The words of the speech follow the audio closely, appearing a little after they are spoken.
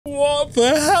What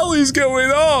the hell is going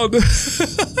on?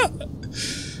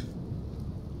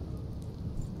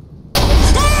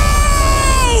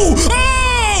 Oh!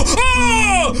 Oh!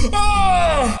 Oh!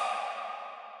 Oh!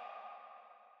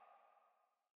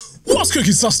 What's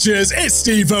cooking, sausages? It's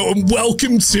Stevo and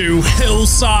welcome to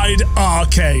HillSide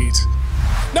Arcade.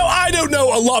 Now, I don't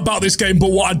know a lot about this game, but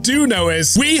what I do know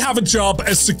is we have a job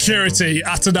as security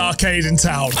at an arcade in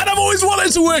town. And I've always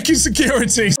wanted to work in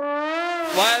security.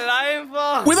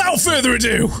 Without further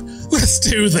ado, let's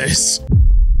do this.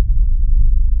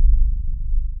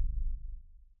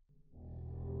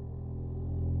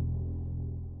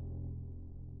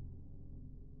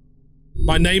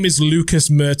 My name is Lukas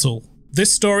Myrtle.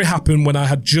 This story happened when I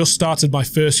had just started my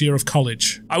first year of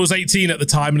college. I was 18 at the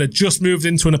time and had just moved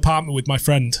into an apartment with my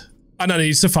friend. And I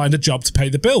needed to find a job to pay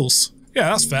the bills. Yeah,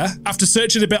 that's fair. After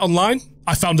searching a bit online,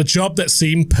 I found a job that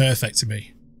seemed perfect to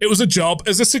me. It was a job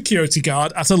as a security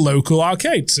guard at a local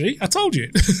arcade. See, I told you.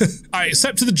 I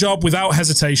accepted the job without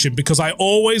hesitation because I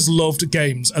always loved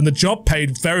games and the job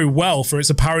paid very well for its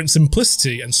apparent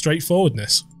simplicity and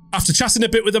straightforwardness. After chatting a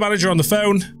bit with the manager on the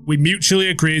phone, we mutually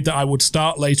agreed that I would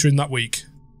start later in that week.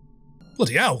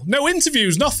 Bloody hell, no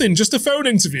interviews, nothing, just a phone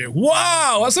interview.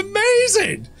 Wow, that's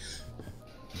amazing!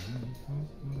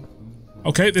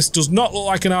 Okay, this does not look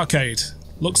like an arcade.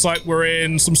 Looks like we're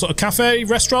in some sort of cafe,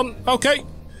 restaurant, okay.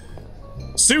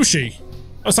 Sushi.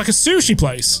 Oh, it's like a sushi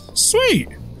place. Sweet.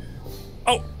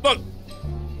 Oh, look.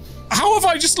 How have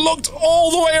I just looked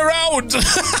all the way around?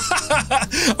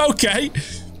 Okay.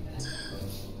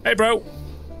 Hey, bro.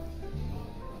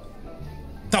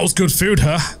 That was good food,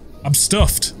 huh? I'm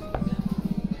stuffed.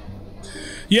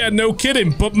 Yeah, no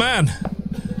kidding, but man,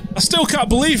 I still can't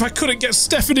believe I couldn't get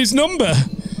Stephanie's number.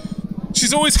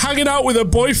 She's always hanging out with her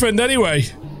boyfriend anyway.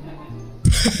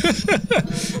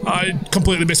 I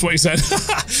completely missed what he said.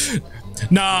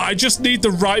 Nah, I just need the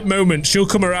right moment. She'll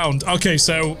come around. Okay,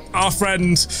 so our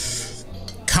friend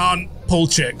can't pull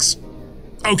chicks.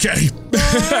 Okay.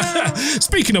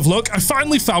 Speaking of luck, I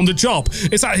finally found a job.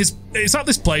 It's at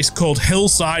this place called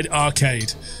HillSide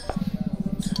Arcade.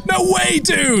 No way,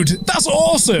 dude! That's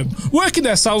awesome! Working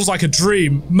there sounds like a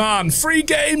dream. Man, free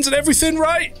games and everything,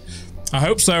 right? I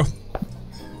hope so.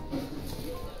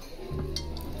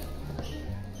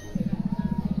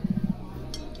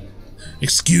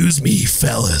 Excuse me,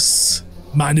 fellas.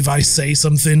 Mind if I say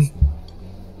something?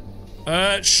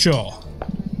 Sure.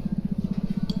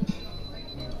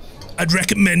 I'd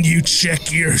recommend you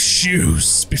check your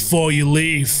shoes before you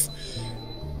leave.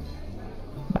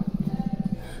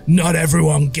 Not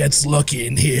everyone gets lucky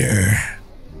in here.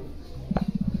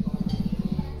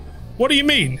 What do you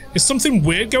mean? Is something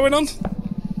weird going on?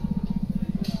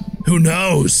 Who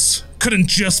knows? Couldn't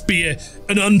just be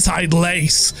an untied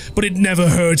lace, but it never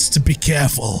hurts to be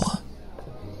careful.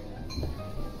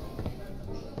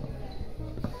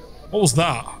 What was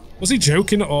that? Was he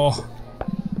joking or...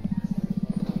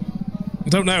 I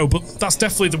don't know, but that's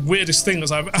definitely the weirdest thing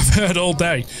that I've heard all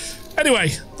day.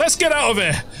 Anyway, let's get out of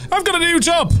here. I've got a new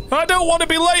job. I don't want to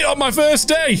be late on my first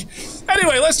day.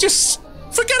 Anyway, let's just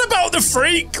forget about the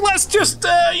freak. Let's just,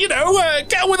 get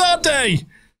on with our day.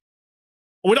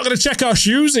 We're not going to check our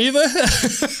shoes either.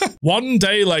 One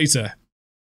day later,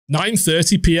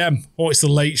 9:30 p.m. Oh, it's the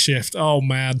late shift. Oh,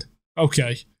 man.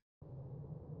 Okay.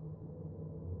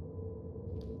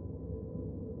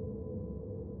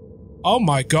 Oh,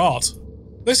 my God.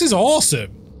 This is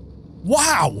awesome.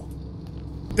 Wow.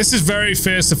 This is very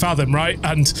Fears to Fathom, right?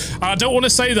 And I don't want to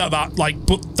say that, but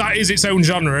that is its own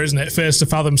genre, isn't it? Fears to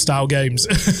Fathom style games.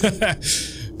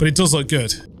 But it does look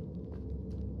good.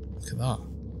 Look at that.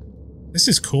 This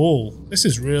is cool. This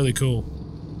is really cool.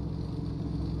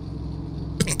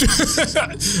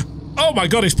 Oh my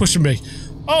God, he's pushing me.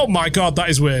 Oh my God, that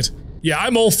is weird. Yeah,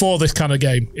 I'm all for this kind of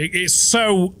game. It's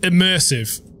so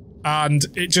immersive and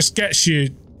it just gets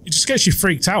you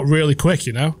freaked out really quick,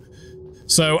 you know?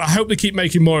 So I hope they keep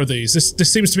making more of these.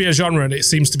 This seems to be a genre and it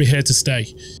seems to be here to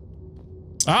stay.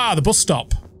 Ah, the bus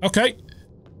stop. Okay.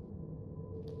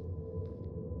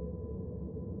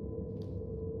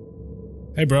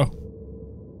 Hey, bro.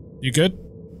 You good?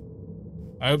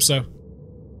 I hope so.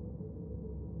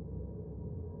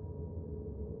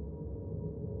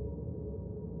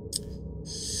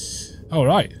 All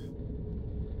right.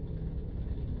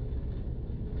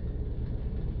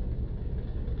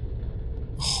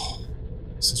 Oh,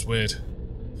 this is weird.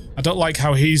 I don't like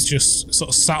how he's just sort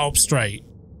of sat up straight.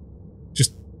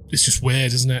 It's just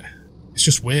weird, isn't it? It's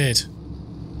just weird.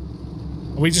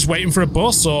 Are we just waiting for a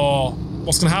bus or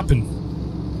what's gonna happen?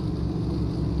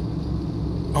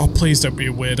 Oh, please don't be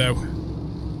a weirdo.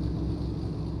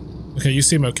 Okay, you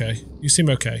seem okay. You seem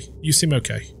okay. You seem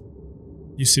okay.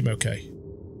 You seem okay.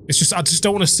 It's just, I just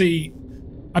don't want to see...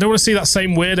 I don't want to see that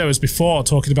same weirdo as before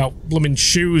talking about blooming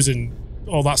shoes and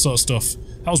all that sort of stuff.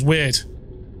 That was weird.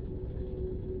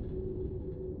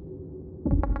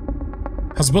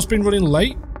 Has the bus been running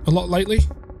late? A lot lately?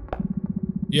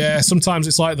 Yeah, sometimes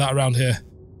it's like that around here.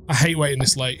 I hate waiting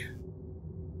this late.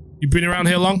 You been around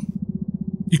here long?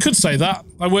 You could say that.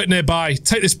 I work nearby.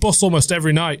 Take this bus almost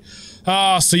every night.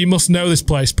 Ah, so you must know this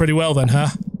place pretty well then, huh?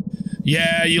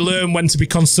 Yeah, you learn when to be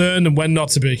concerned and when not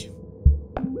to be.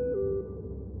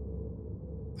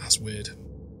 That's weird.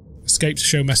 Escape to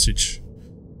show message.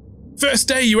 First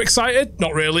day, you excited?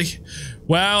 Not really.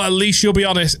 Well, at least you'll be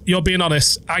honest. You're being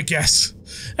honest, I guess.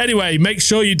 Anyway, make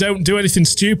sure you don't do anything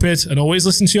stupid and always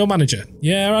listen to your manager.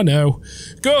 Yeah, I know.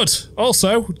 Good.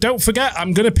 Also, don't forget,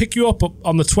 I'm going to pick you up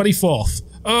on the 24th.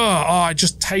 I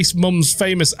just taste Mum's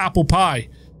famous apple pie.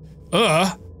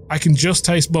 I can just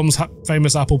taste Mum's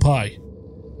famous apple pie.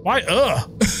 Why,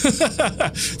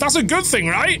 That's a good thing,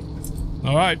 right?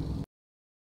 All right.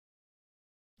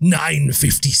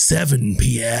 9:57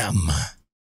 p.m.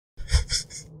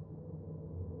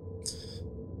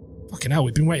 Fucking hell,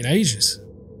 we've been waiting ages.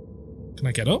 Can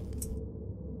I get up?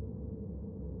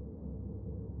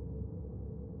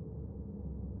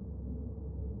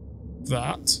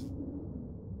 That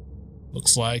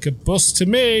looks like a bus to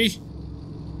me.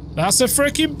 That's a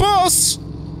freaking bus!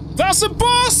 That's a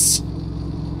bus!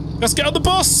 Let's get on the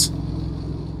bus!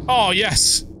 Oh,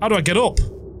 yes. How do I get up?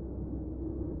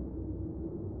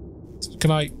 Can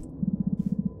I...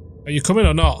 Are you coming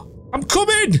or not? I'm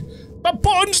coming! My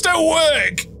buttons don't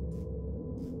work!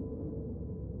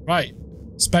 Right.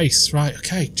 Space. Right,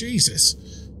 okay. Jesus.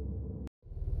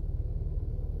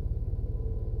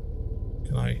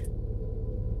 Can I...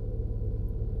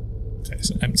 Okay,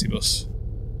 it's an empty bus.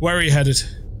 Where are you headed?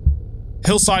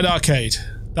 HillSide Arcade.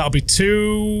 That'll be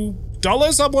 $2,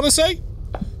 I want to say?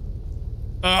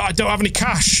 I don't have any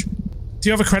cash. Do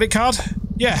you have a credit card?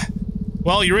 Yeah.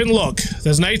 Well, you're in luck.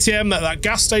 There's an ATM at that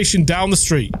gas station down the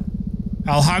street.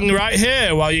 I'll hang right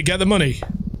here while you get the money.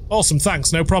 Awesome,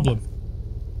 thanks, no problem.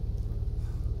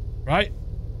 Right?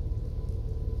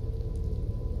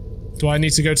 Do I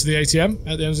need to go to the ATM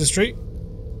at the end of the street?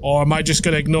 Or am I just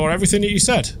going to ignore everything that you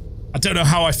said? I don't know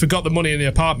how I forgot the money in the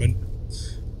apartment.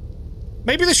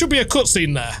 Maybe there should be a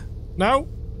cutscene there. No?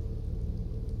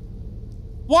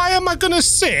 Why am I going to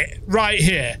sit right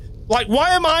here? Like,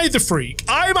 why am I the freak?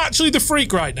 I'm actually the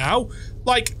freak right now.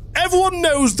 Like, everyone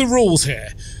knows the rules here.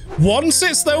 One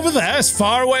sits over there as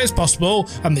far away as possible,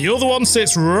 and the other one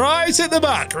sits right at the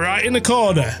back, right in the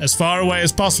corner, as far away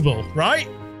as possible. Right?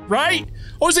 Right?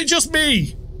 Or is it just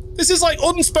me? This is like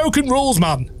unspoken rules,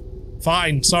 man.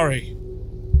 Fine, sorry.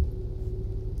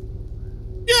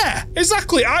 Yeah,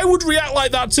 exactly. I would react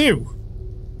like that too.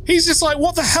 He's just like,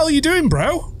 what the hell are you doing,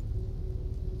 bro?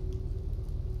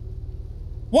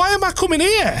 Why am I coming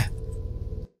here?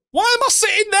 Why am I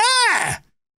sitting there?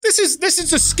 This is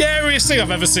the scariest thing I've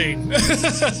ever seen.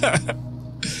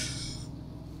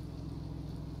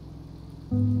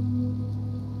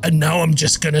 And now I'm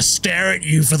just gonna stare at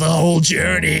you for the whole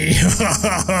journey.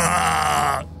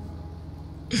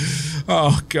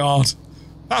 Oh God.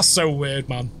 That's so weird,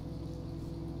 man.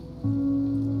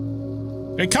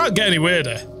 It can't get any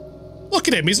weirder. Look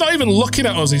at him, he's not even looking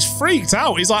at us, he's freaked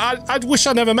out. He's like, I wish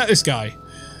I never met this guy.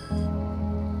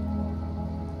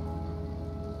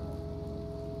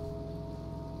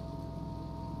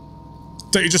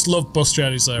 Don't you just love bus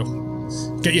journeys though?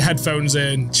 Get your headphones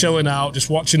in, chilling out, just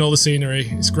watching all the scenery.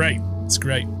 It's great. It's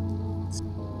great.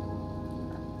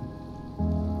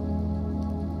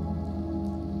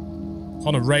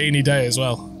 On a rainy day as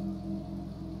well.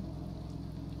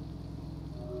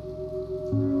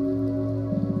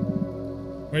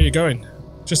 Where are you going?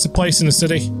 Just a place in the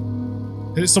city.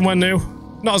 Is it somewhere new?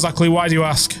 Not exactly, why do you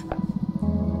ask?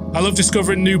 I love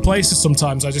discovering new places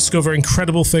sometimes. I discover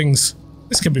incredible things.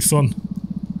 This can be fun.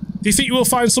 Do you think you will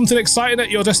find something exciting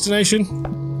at your destination?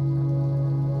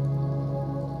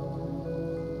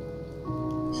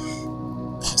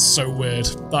 That's so weird.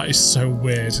 That is so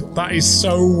weird. That is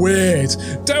so weird.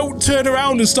 Don't turn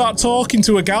around and start talking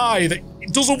to a guy that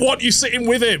doesn't want you sitting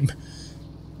with him.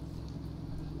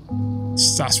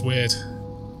 That's weird.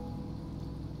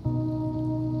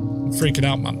 I'm freaking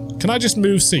out, man. Can I just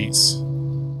move seats?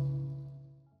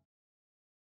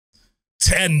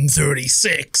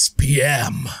 10:36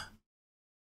 p.m.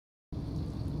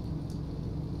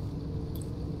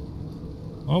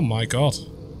 Oh my God.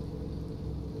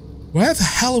 Where the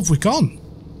hell have we gone?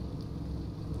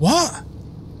 What?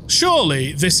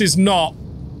 Surely this is not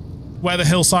where the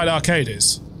HillSide Arcade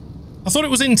is. I thought it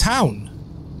was in town.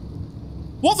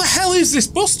 What the hell is this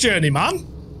bus journey, man?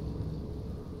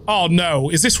 Oh no,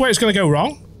 is this where it's gonna go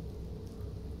wrong?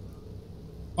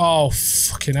 Oh,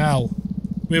 fucking hell.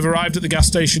 We have arrived at the gas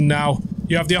station now.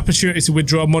 You have the opportunity to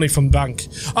withdraw money from the bank.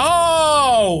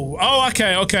 Oh! Oh,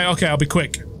 okay, okay, okay, I'll be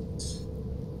quick.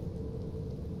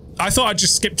 I thought I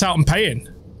just skipped out on paying.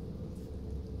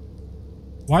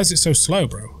 Why is it so slow,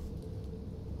 bro?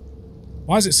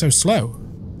 Why is it so slow?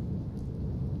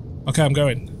 Okay, I'm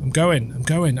going. I'm going. I'm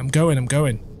going. I'm going. I'm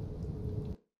going.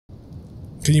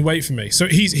 Can you wait for me? So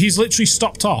he's literally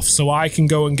stopped off so I can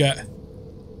go and get...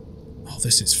 Oh,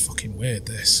 this is fucking weird,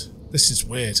 this. This is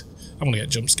weird. I'm gonna get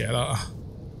jump scared, aren't I?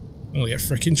 I'm gonna get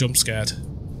freaking jump scared.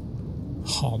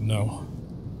 Oh, no.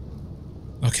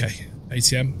 Okay,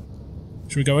 ATM.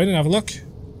 Should we go in and have a look?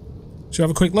 Should we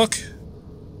have a quick look?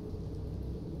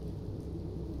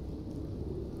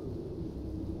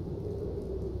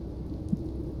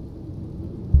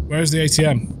 Where is the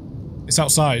ATM? It's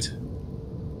outside.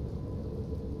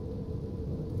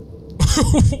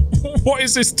 What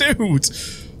is this dude?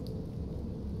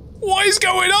 What is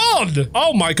going on?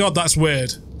 Oh my god, that's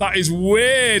weird. That is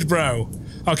weird, bro.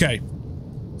 Okay.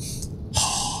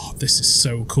 Oh, this is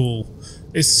so cool.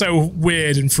 It's so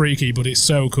weird and freaky, but it's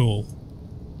so cool.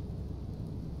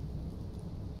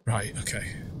 Right,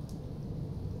 okay.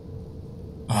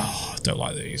 Oh, I don't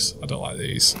like these. I don't like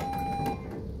these.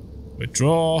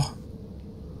 Withdraw.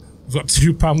 I've got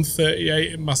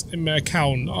 £2.38 in my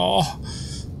account. Oh,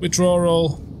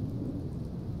 withdrawal.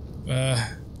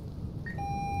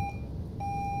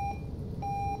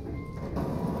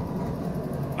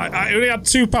 I only had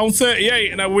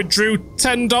 £2.38 and I withdrew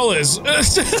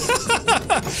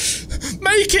 $10.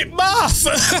 Make it math!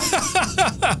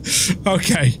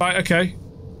 Okay. Right, okay.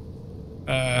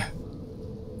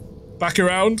 Back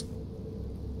around.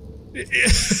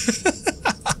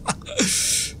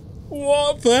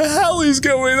 What the hell is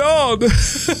going on?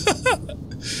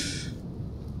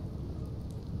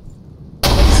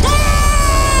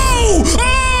 Oh!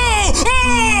 Oh!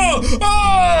 Oh!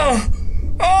 Oh!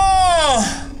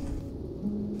 Oh!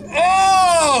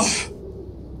 Oh!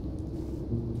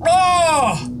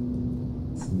 Oh!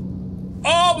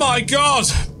 Oh my god!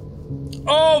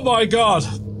 Oh my god!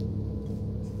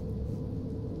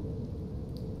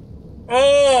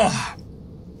 Oh!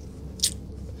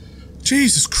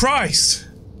 Jesus Christ!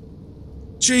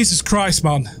 Jesus Christ,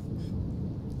 man.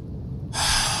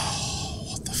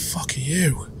 What the fuck are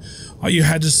you? Are you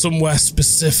headed somewhere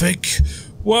specific?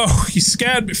 Whoa, you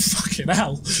scared me, fucking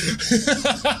hell.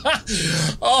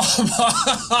 Oh, my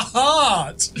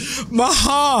heart. My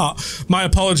heart. My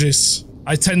apologies.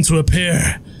 I tend to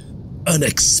appear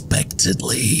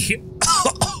unexpectedly.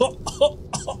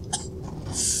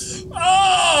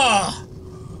 Ah!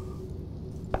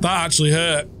 That actually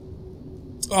hurt.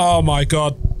 Oh my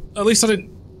god. At least I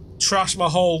didn't trash my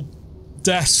whole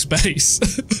desk space.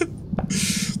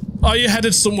 Are you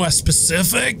headed somewhere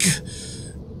specific?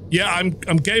 Yeah, I'm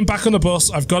getting back on the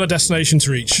bus. I've got a destination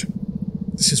to reach.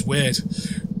 This is weird.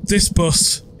 This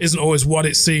bus isn't always what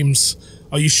it seems.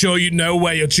 Are you sure you know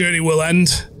where your journey will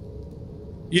end?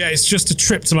 Yeah, it's just a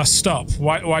trip to my stop.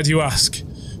 Why do you ask?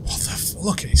 What the f—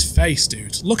 look at his face,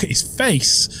 dude. Look at his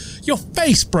face. Your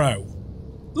face, bro.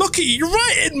 Look at you. You're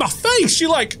right in my face. You're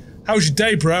like, how's your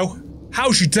day, bro?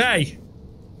 How's your day?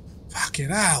 Fucking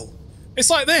hell. It's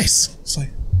like this. It's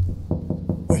like,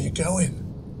 where are you going?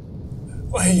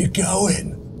 Where are you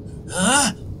going?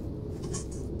 Huh?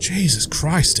 Jesus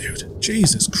Christ, dude.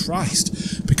 Jesus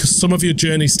Christ. Because some of your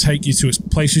journeys take you to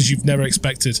places you've never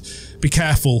expected. Be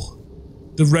careful.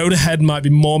 The road ahead might be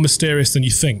more mysterious than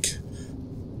you think.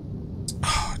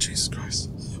 Oh, Jesus Christ.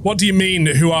 What do you mean?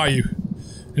 Who are you?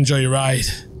 Enjoy your ride.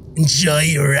 Enjoy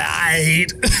your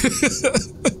ride.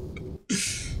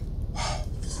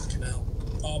 Fucking hell.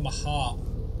 Oh, my heart.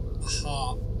 My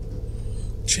heart.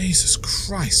 Jesus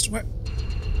Christ. Where?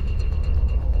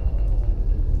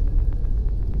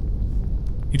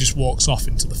 He just walks off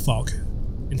into the fog.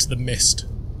 Into the mist.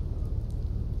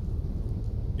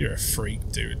 You're a freak,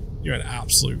 dude. You're an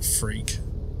absolute freak.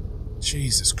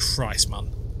 Jesus Christ,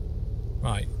 man.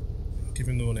 Right. Give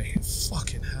him the money.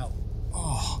 Fucking hell.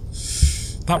 Oh.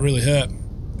 That really hurt.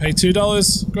 Paid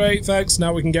 $2. Great, thanks.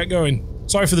 Now we can get going.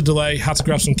 Sorry for the delay. Had to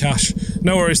grab some cash.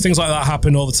 No worries. Things like that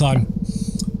happen all the time.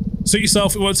 Suit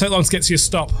yourself. It won't take long to get to your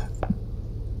stop.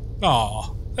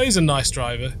 Aw. He's a nice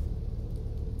driver.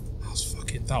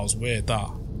 That was weird, that.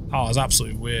 That was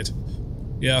absolutely weird.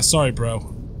 Yeah, sorry, bro.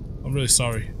 I'm really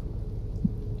sorry.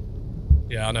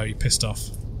 Yeah, I know, you're pissed off.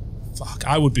 Fuck,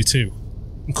 I would be too.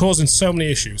 I'm causing so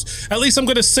many issues. At least I'm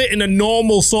gonna sit in a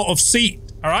normal sort of seat,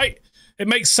 alright? It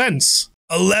makes sense.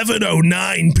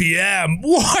 11:09 p.m.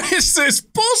 What is this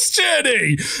bus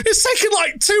journey? It's taken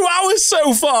like 2 hours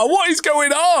so far. What is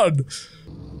going on?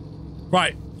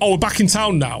 Right. Oh, we're back in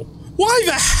town now. Why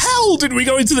the hell did we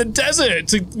go into the desert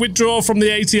to withdraw from the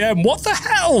ATM? What the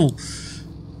hell?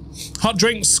 Hot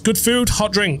drinks, good food,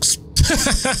 hot drinks.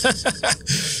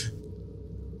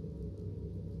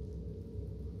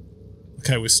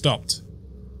 Okay, we stopped.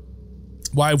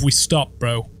 Why have we stopped,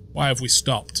 bro? Why have we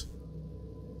stopped?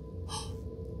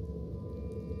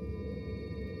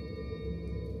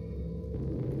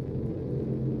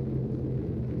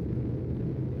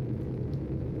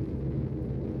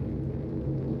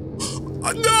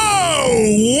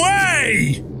 No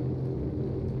way!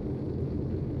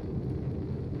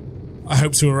 I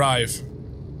hope to arrive.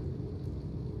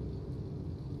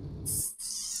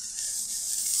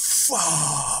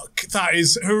 Fuck, that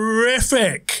is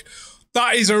horrific.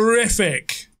 That is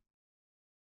horrific.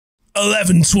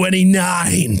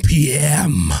 11:29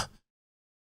 p.m.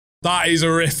 That is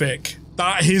horrific.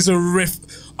 That is horrific.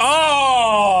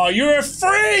 Oh, you're a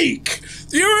freak.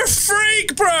 You're a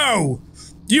freak, bro.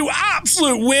 You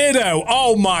absolute weirdo!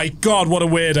 Oh my god, what a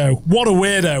weirdo. What a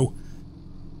weirdo.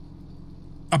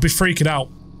 I'd be freaking out.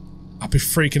 I'd be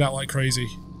freaking out like crazy.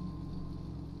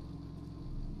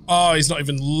 Oh, he's not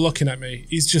even looking at me.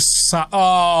 He's just sat.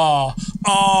 Oh,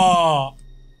 oh,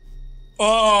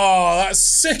 oh, that's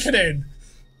sickening.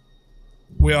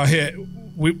 We are here.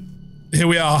 Here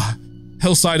we are.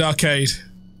 HillSide Arcade.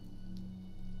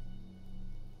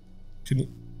 Can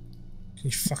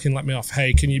you fucking let me off?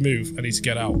 Hey, can you move? I need to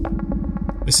get out.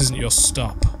 This isn't your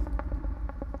stop.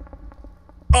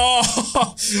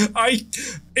 Oh,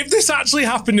 if this actually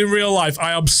happened in real life,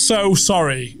 I am so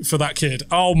sorry for that kid.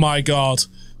 Oh my god.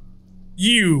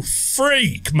 You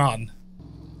freak, man.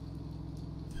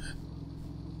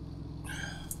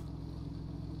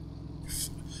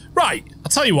 Right, I'll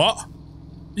tell you what.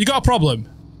 You got a problem.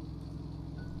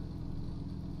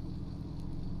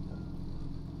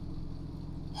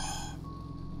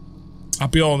 I'd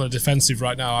be all on the defensive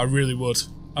right now, I really would.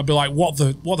 I'd be like, what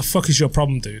the fuck is your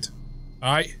problem, dude?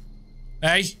 Alright?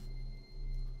 Hey?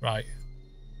 Right.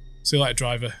 See you later,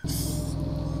 driver.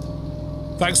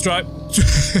 Thanks, drive.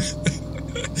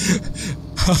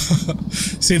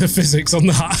 See the physics on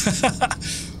that.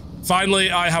 Finally,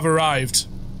 I have arrived.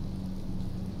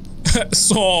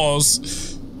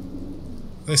 Saws.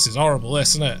 This is horrible,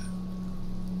 this, isn't it?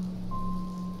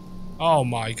 Oh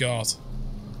my god.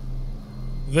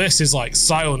 This is like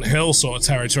Silent Hill sort of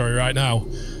territory right now.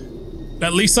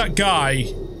 At least that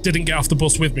guy didn't get off the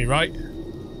bus with me, right?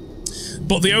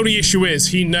 But the only issue is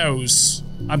he knows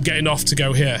I'm getting off to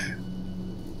go here.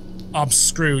 I'm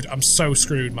screwed. I'm so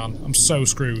screwed, man. I'm so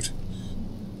screwed.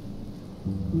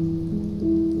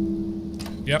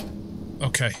 Yep.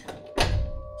 Okay.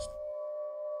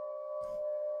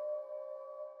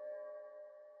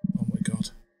 Oh my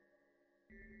god.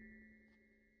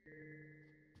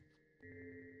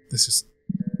 This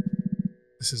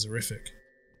is horrific.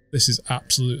 This is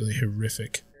absolutely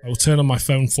horrific. I will turn on my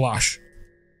phone flash.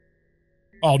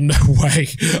 Oh, no way.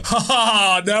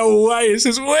 Ah, no way. This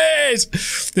is weird.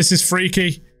 This is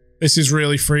freaky. This is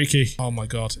really freaky. Oh my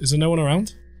god. Is there no one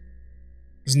around?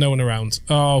 There's no one around.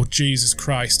 Oh, Jesus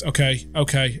Christ. Okay,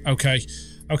 okay, okay,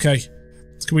 okay.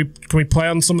 Can we play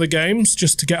on some of the games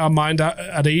just to get our mind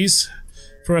at ease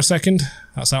for a second?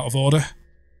 That's out of order.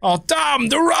 Oh, damn,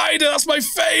 the rider, that's my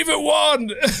favourite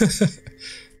one!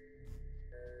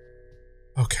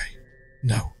 Okay,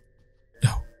 no,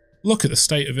 no. Look at the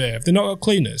state of here. Have they not got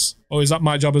cleaners? Or is that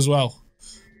my job as well?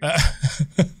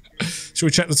 Should we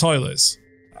check the toilets?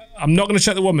 I'm not going to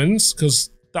check the women's,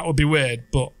 because that would be weird,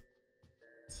 but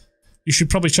you should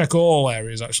probably check all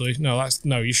areas, actually. No,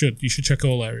 you should check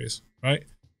all areas, right?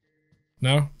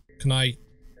 No? Can I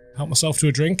help myself to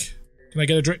a drink? Can I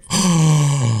get a drink?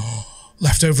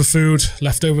 Leftover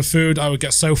food. I would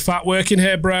get so fat working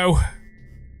here, bro.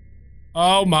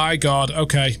 Oh my god,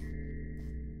 okay.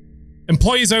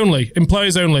 Employees only,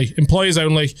 employees only, employees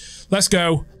only. Let's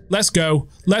go, let's go,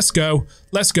 let's go,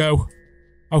 let's go.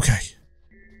 Okay.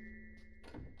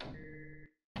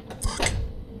 Fuck.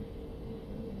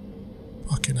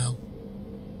 Fucking hell.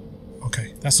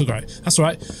 Okay, that's alright, that's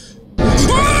alright.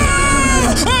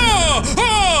 Ah! Ah!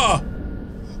 Ah!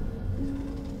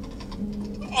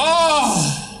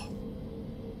 Oh!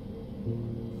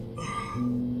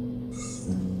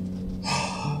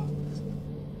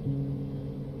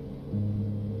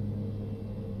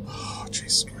 Oh,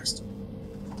 Jesus Christ.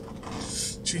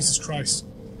 Jesus Christ.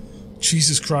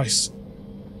 Jesus Christ.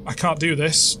 I can't do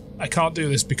this. I can't do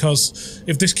this because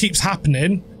if this keeps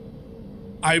happening,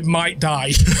 I might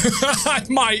die. I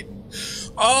might.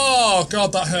 Oh,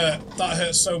 God, that hurt. That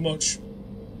hurt so much.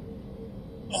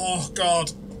 Oh,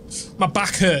 God. My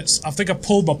back hurts. I think I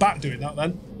pulled my back doing that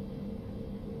then.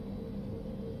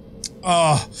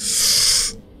 Oh.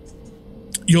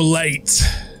 You're late.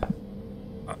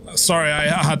 Sorry,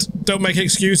 I had... Don't make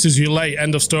excuses, you're late.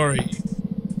 End of story.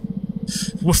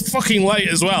 We're fucking late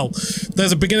as well.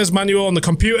 There's a beginner's manual on the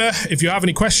computer. If you have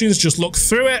any questions, just look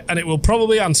through it and it will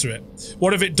probably answer it.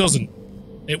 What if it doesn't?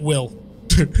 It will.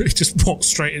 He just walked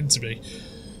straight into me.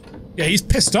 Yeah, he's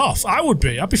pissed off. I would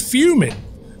be. I'd be fuming.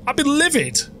 I'd be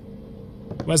livid.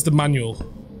 Where's the manual?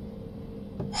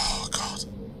 Oh, God.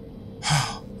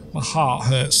 My heart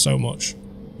hurts so much.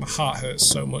 My heart hurts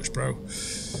so much, bro.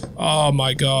 Oh,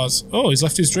 my God. Oh, he's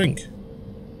left his drink.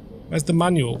 Where's the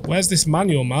manual? Where's this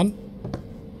manual, man?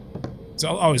 Is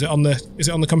it on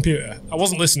the computer? I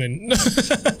wasn't listening.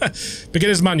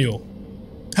 Beginner's manual.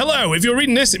 Hello, if you're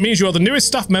reading this, it means you're the newest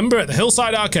staff member at the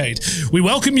HillSide Arcade. We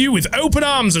welcome you with open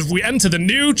arms as we enter the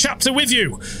new chapter with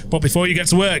you. But before you get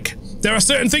to work, there are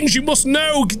certain things you must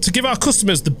know to give our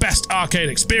customers the best arcade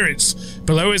experience.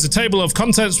 Below is a table of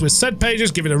contents with said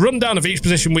pages giving a rundown of each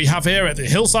position we have here at the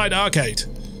HillSide Arcade.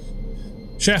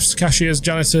 Chefs, cashiers,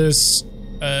 janitors,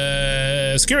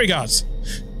 security guards.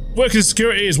 Working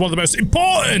security is one of the most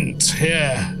important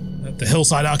here at the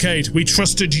HillSide Arcade. We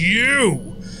trusted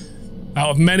you out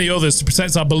of many others to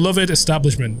protect our beloved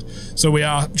establishment, so we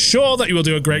are sure that you will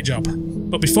do a great job.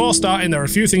 But before starting, there are a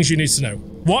few things you need to know.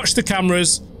 Watch the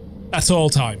cameras at all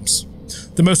times.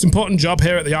 The most important job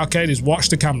here at the arcade is watch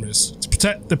the cameras. To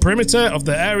protect the perimeter of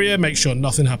the area, make sure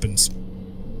nothing happens.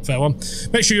 Fair one.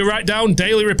 Make sure you write down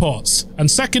daily reports.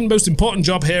 And second most important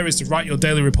job here is to write your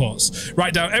daily reports.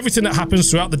 Write down everything that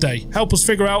happens throughout the day. Help us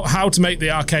figure out how to make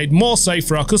the arcade more safe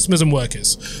for our customers and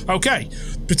workers. Okay,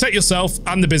 protect yourself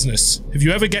and the business. If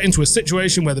you ever get into a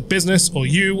situation where the business or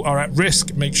you are at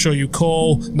risk, make sure you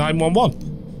call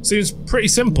 911. Seems pretty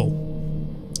simple.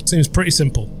 Seems pretty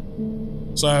simple.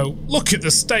 So, look at the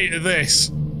state of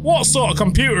this. What sort of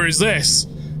computer is this?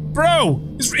 Bro,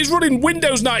 he's running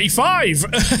Windows 95.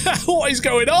 What is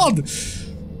going on?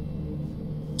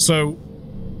 So,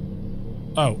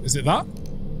 oh, is it that?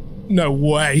 No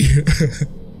way.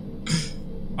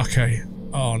 Okay.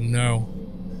 Oh no.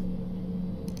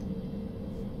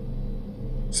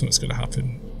 Something's gonna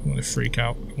happen. I'm gonna freak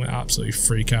out. I'm gonna absolutely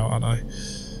freak out, aren't I?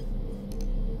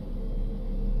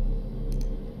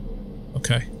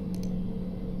 Okay.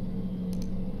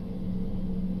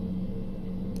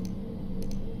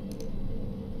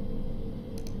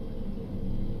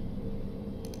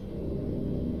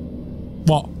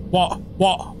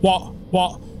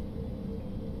 What?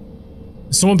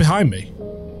 Is someone behind me?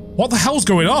 What the hell's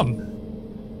going on?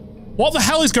 What the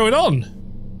hell is going on?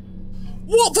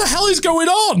 What the hell is going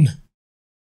on?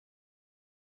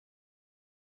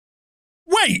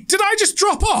 Wait, did I just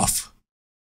drop off?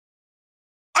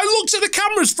 I looked at the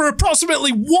cameras for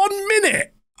approximately 1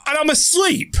 minute and I'm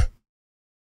asleep.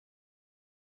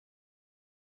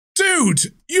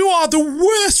 Dude, you are the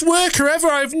worst worker ever.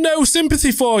 I have no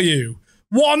sympathy for you.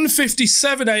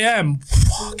 1:57 AM.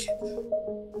 Fuck.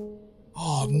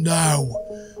 Oh no.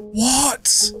 What?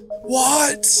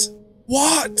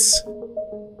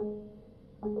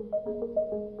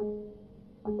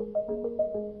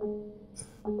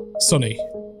 Sonny.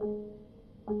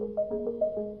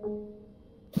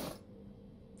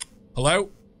 Hello?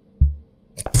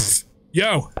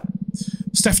 Yo.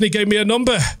 Stephanie gave me a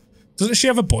number. Doesn't she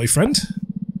have a boyfriend?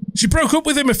 She broke up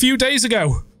with him a few days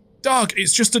ago. Dog,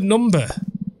 it's just a number.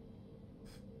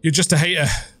 You're just a hater.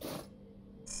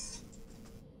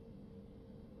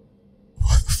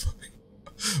 What the fuck?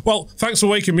 Well, thanks for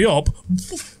waking me up.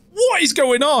 What is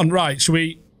going on? Right, shall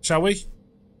we?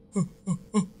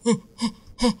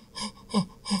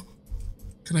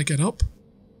 Can I get up?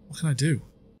 What can I do?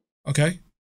 Okay.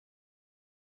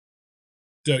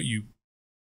 Don't you?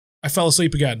 I fell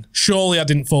asleep again. Surely I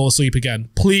didn't fall asleep again.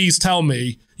 Please tell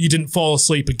me you didn't fall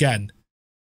asleep again.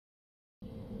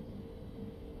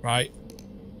 Right.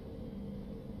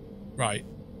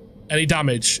 Any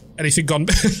damage? Anything gone?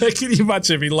 Can you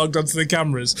imagine if he logged onto the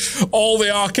cameras? All the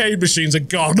arcade machines are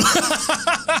gone.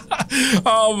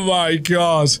 Oh my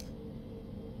god.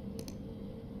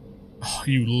 Oh,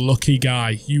 you lucky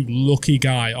guy. You lucky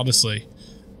guy, honestly.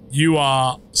 You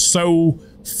are so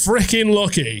freaking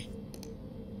lucky.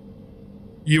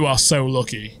 You are so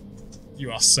lucky.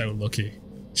 You are so lucky.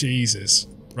 Jesus.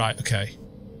 Right, okay.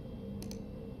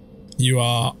 You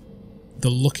are the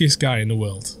luckiest guy in the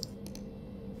world.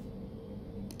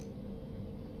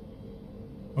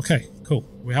 Okay, cool.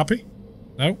 Are we happy?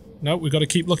 No? No, we've got to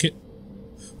keep looking.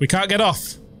 We can't get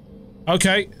off.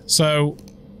 Okay, so...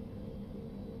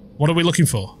 What are we looking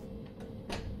for?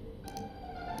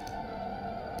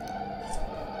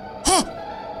 Huh!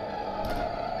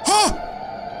 Huh!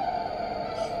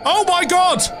 Oh my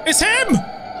god! It's him!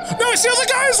 No, it's the other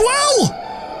guy as well!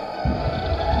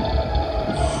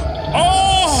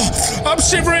 Oh! I'm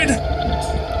shivering!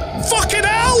 Fucking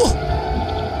hell!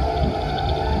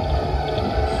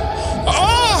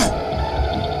 Ah!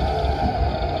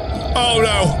 Oh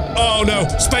no! Oh no!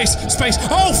 Space! Space!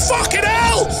 Oh fucking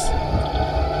hell!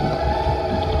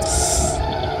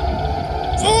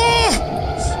 Oh!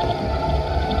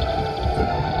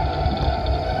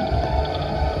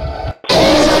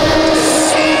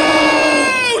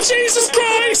 Oh! Jesus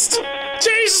Christ!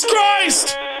 Jesus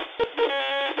Christ!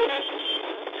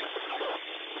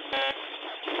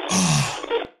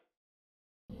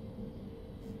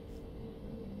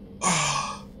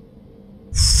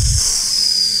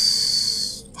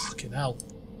 Fucking hell.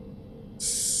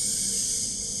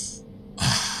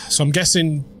 So I'm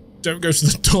guessing don't go to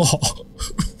the door.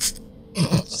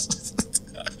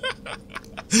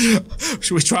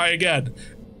 Should we try again?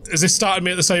 Is this starting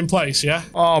me at the same place, yeah?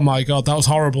 Oh my god, that was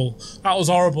horrible. That was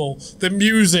horrible. The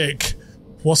music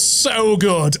was so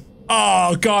good.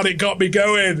 Oh god, it got me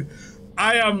going.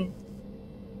 I am...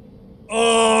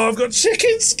 Oh, I've got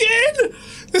chicken skin!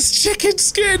 There's chicken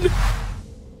skin!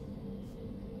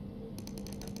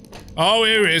 Oh,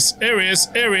 here he is. Here he is.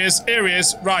 Here he is. Here he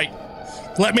is. Right.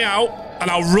 Let me out,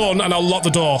 and I'll run, and I'll lock the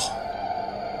door.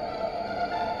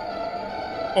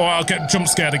 Or I'll get jump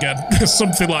scared again.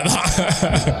 Something like that.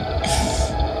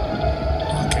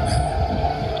 Fucking hell.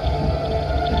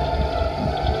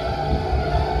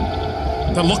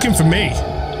 They're looking for me.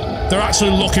 They're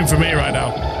actually looking for me right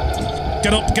now.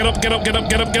 Get up, get up, get up, get up,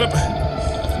 get up, get up.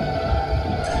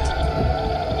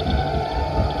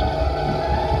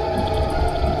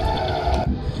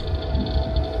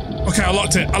 Okay, I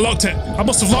locked it. I locked it. I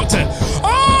must have locked it.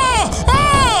 Ah!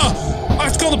 Ah! I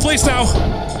have to call the police now.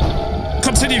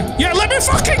 Continue. Yeah, let me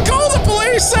fucking call the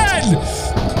police then!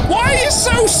 Why are you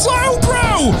so slow,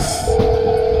 bro?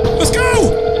 Let's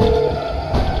go!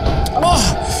 Oh!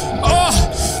 Oh!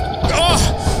 Oh!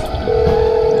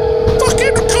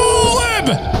 Fucking call him!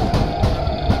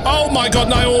 Oh my god,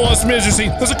 911 emergency.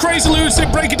 There's a crazy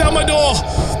lunatic breaking down my door.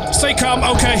 Stay calm.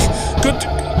 Okay. Good.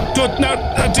 Good. Now,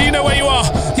 do you know where you are?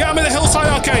 Yeah, I'm in the HillSide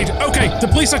Arcade. Okay, the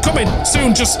police are coming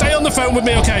soon. Just stay on the phone with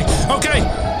me, okay? Okay.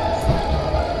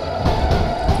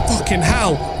 Fucking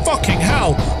hell. Fucking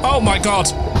hell. Oh my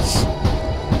god.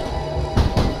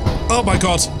 Oh my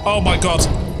god. Oh my god.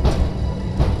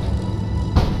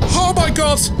 Oh my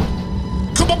god.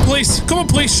 Come on, police. Come on,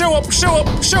 police. Show up. Show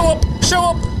up. Show up. Show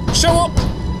up. Show up.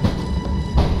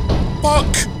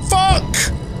 Fuck. Fuck.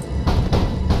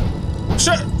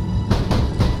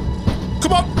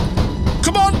 Come on.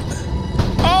 Come on.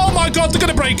 Oh my god, they're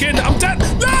gonna break in. I'm dead.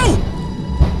 No!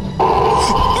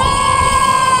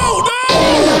 Oh, no!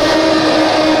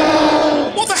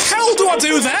 What the hell do I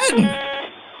do then?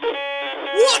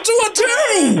 What do I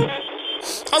do?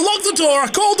 I locked the door, I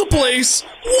called the police.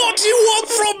 What do you want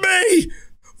from me?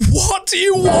 What do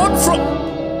you want from...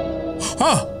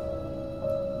 Huh.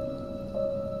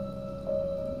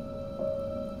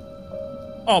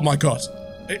 Oh my god.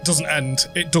 It doesn't end.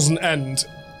 It doesn't end.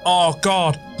 Oh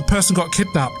god. The person got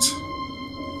kidnapped.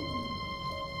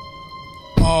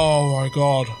 Oh my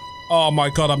god. Oh my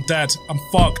god, I'm dead. I'm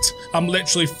fucked. I'm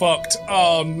literally fucked.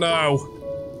 Oh no.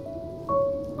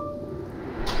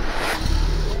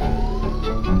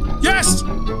 Yes!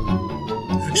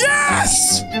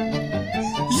 Yes!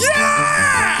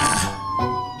 Yeah!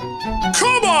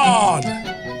 Come on!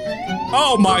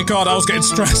 Oh my god, I was getting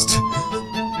stressed.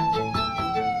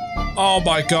 Oh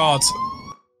my god.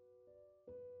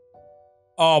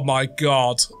 Oh my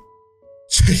god.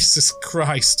 Jesus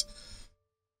Christ.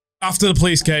 After the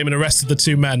police came and arrested the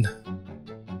two men,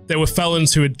 they were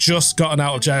felons who had just gotten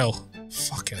out of jail.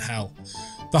 Fucking hell.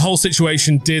 The whole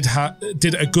situation did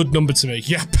a good number to me.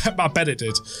 Yeah, I bet it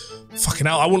did. Fucking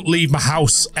hell, I wouldn't leave my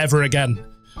house ever again.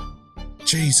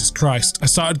 Jesus Christ. I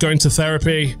started going to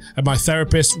therapy, and my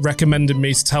therapist recommended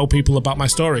me to tell people about my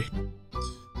story.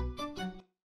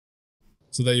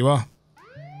 So there you are.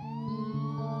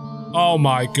 Oh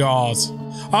my god.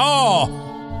 Oh!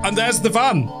 And there's the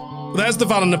van. There's the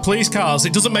van and the police cars.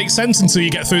 It doesn't make sense until you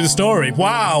get through the story.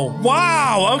 Wow.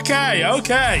 Wow. Okay.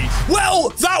 Okay. Well,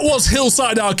 that was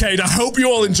HillSide Arcade. I hope you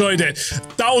all enjoyed it.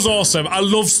 That was awesome. I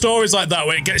love stories like that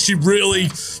where it gets you really,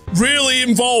 really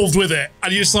involved with it.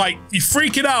 And you're just like, you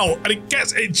freak it out. And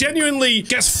it genuinely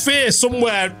gets fear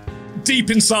somewhere deep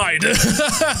inside.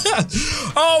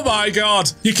 Oh my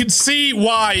God. You can see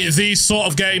why these sort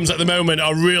of games at the moment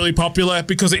are really popular,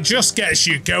 because it just gets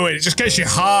you going. It just gets your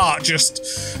heart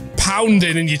just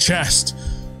pounding in your chest.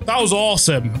 That was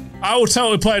awesome. I will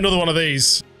totally play another one of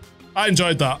these. I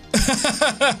enjoyed that.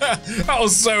 That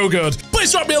was so good.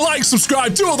 Please drop me a like,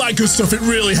 subscribe, do all that good stuff. It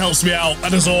really helps me out.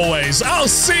 And as always, I'll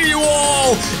see you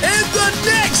all in the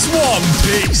next one.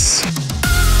 Peace.